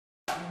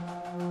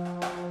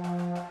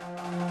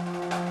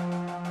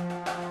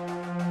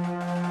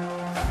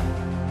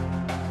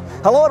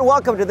Hello and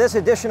welcome to this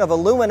edition of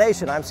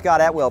Alumination. I'm Scott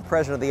Atwell,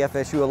 President of the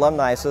FSU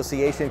Alumni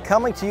Association,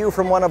 coming to you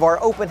from one of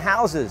our open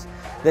houses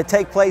that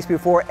take place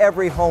before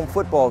every home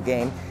football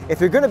game. If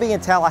you're going to be in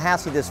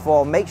Tallahassee this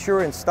fall, make sure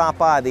and stop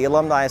by the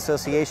Alumni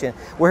Association.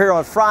 We're here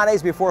on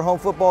Fridays before home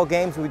football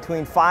games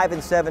between 5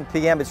 and 7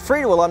 p.m. It's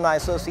free to Alumni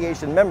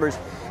Association members,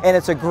 and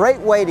it's a great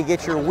way to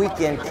get your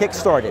weekend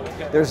kick-started.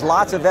 There's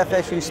lots of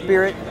FSU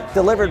spirit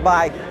delivered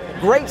by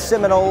great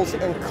Seminoles,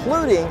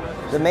 including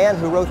the man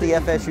who wrote the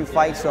FSU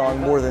fight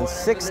song more than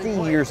 60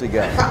 years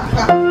ago.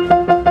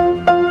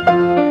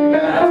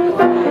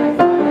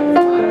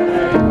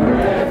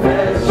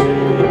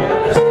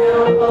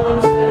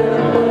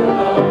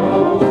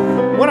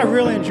 What I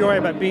really enjoy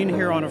about being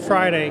here on a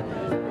Friday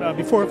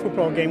before a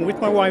football game with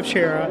my wife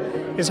Shara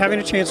is having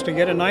a chance to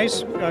get a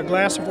nice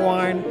glass of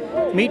wine,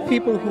 meet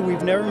people who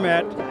we've never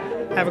met,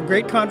 have a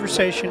great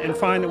conversation, and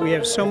find that we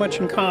have so much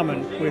in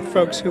common with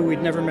folks who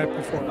we'd never met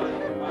before.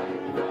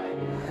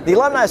 The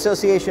Alumni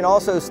Association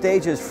also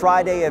stages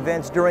Friday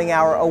events during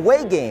our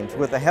away games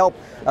with the help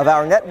of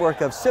our network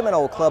of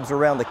Seminole clubs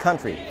around the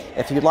country.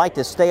 If you'd like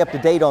to stay up to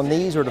date on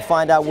these or to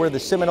find out where the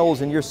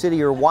Seminoles in your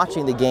city are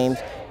watching the games,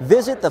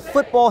 visit the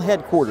football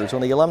headquarters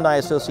on the Alumni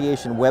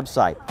Association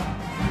website.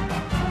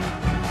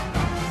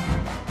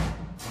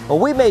 Well,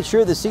 we made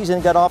sure the season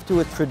got off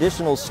to a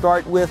traditional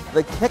start with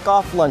the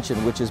Kickoff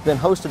Luncheon, which has been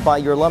hosted by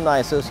your Alumni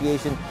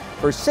Association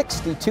for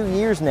 62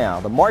 years now.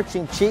 The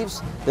marching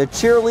chiefs, the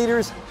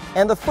cheerleaders,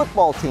 and the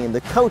football team,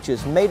 the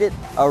coaches, made it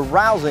a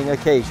rousing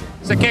occasion.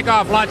 It's a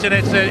kickoff luncheon.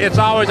 It's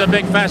always a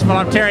big festival.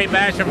 I'm Terry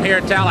Basham here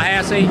in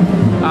Tallahassee.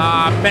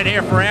 I've been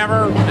here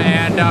forever,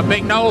 and a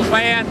big Noles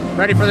fan,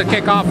 ready for the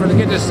kickoff to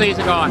get this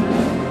season going.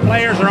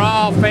 Players are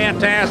all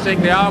fantastic.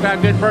 They all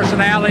got good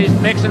personalities,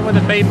 mixing with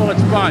the people.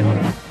 It's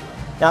fun.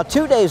 Now,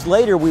 2 days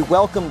later, we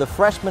welcomed the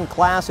freshman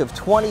class of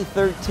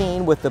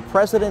 2013 with the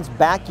President's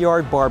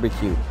Backyard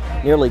Barbecue.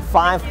 Nearly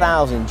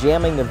 5,000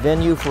 jamming the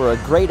venue for a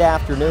great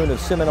afternoon of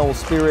Seminole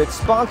spirit,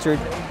 sponsored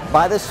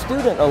by the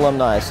Student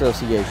Alumni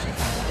Association.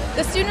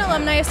 The Student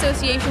Alumni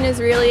Association is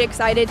really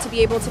excited to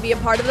be able to be a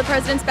part of the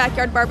President's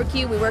Backyard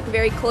Barbecue. We work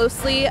very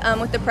closely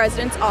with the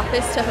President's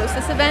office to host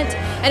this event,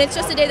 and it's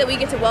just a day that we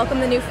get to welcome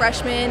the new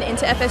freshmen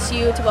into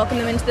FSU, to welcome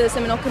them into the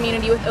Seminole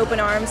community with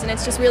open arms, and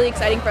it's just really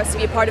exciting for us to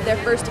be a part of their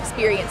first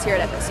experience here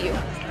at FSU.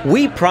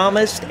 We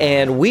promised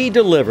and we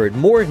delivered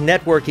more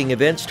networking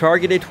events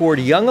targeted toward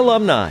young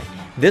alumni.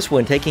 This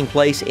one taking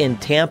place in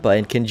Tampa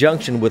in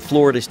conjunction with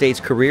Florida State's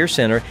Career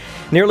Center.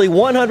 Nearly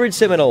 100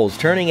 Seminoles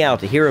turning out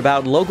to hear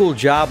about local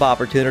job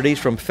opportunities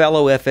from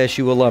fellow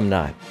FSU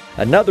alumni.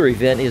 Another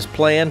event is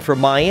planned for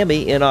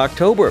Miami in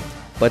October,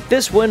 but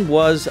this one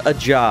was a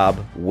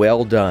job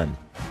well done.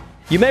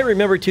 You may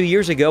remember 2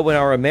 years ago when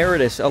our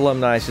Emeritus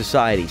Alumni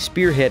Society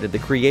spearheaded the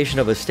creation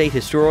of a state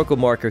historical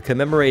marker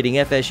commemorating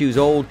FSU's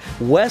old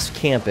West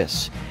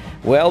Campus.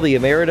 Well, the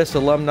Emeritus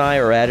alumni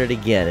are at it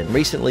again and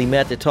recently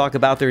met to talk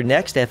about their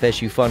next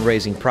FSU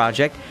fundraising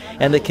project,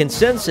 and the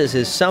consensus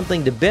is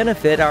something to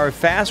benefit our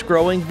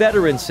fast-growing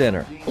Veteran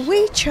Center.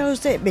 We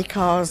chose it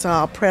because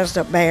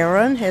President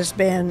Barron has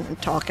been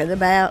talking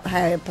about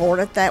how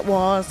important that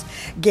was,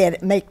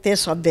 make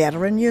this a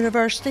veteran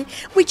university.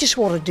 We just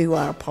want to do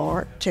our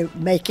part to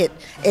make it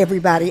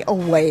everybody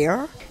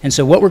aware. And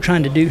so what we're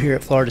trying to do here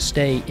at Florida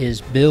State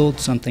is build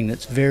something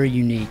that's very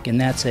unique,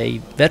 and that's a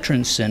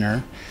Veterans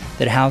Center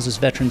that houses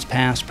veterans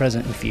past,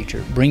 present, and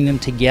future. Bring them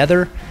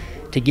together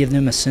to give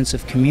them a sense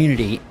of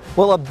community.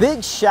 Well, a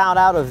big shout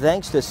out of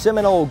thanks to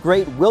Seminole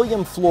great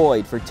William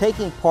Floyd for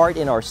taking part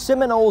in our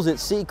Seminoles at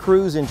Sea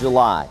cruise in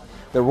July.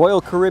 The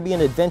Royal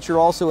Caribbean adventure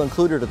also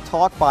included a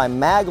talk by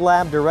Mag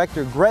Lab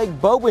director Greg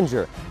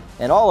Bobinger,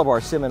 and all of our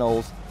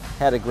Seminoles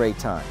had a great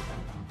time.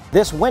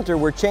 This winter,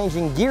 we're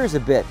changing gears a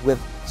bit with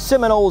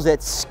Seminoles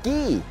at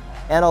Ski,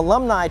 an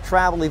alumni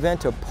travel event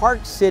to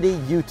Park City,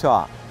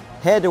 Utah.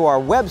 Head to our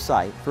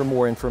website for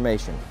more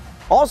information.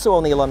 Also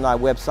on the alumni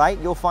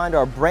website, you'll find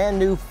our brand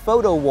new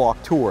photo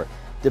walk tour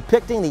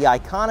depicting the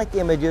iconic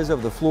images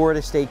of the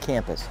Florida State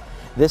campus.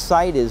 This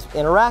site is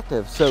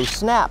interactive, so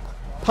snap,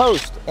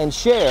 post, and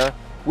share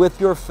with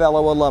your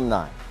fellow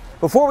alumni.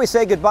 Before we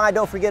say goodbye,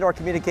 don't forget our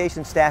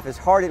communications staff is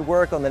hard at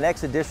work on the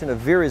next edition of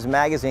Vera's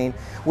magazine,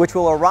 which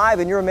will arrive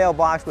in your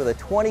mailbox with a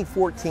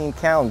 2014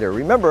 calendar.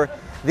 Remember,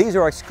 these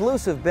are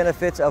exclusive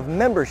benefits of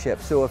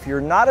membership, so if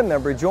you're not a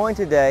member, join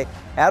today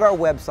at our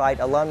website,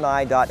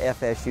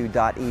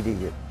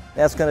 alumni.fsu.edu.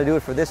 That's going to do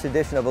it for this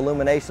edition of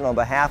Illumination on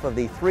behalf of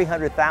the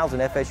 300,000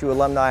 FSU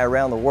alumni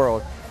around the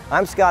world.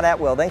 I'm Scott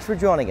Atwell. Thanks for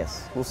joining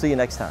us. We'll see you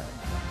next time.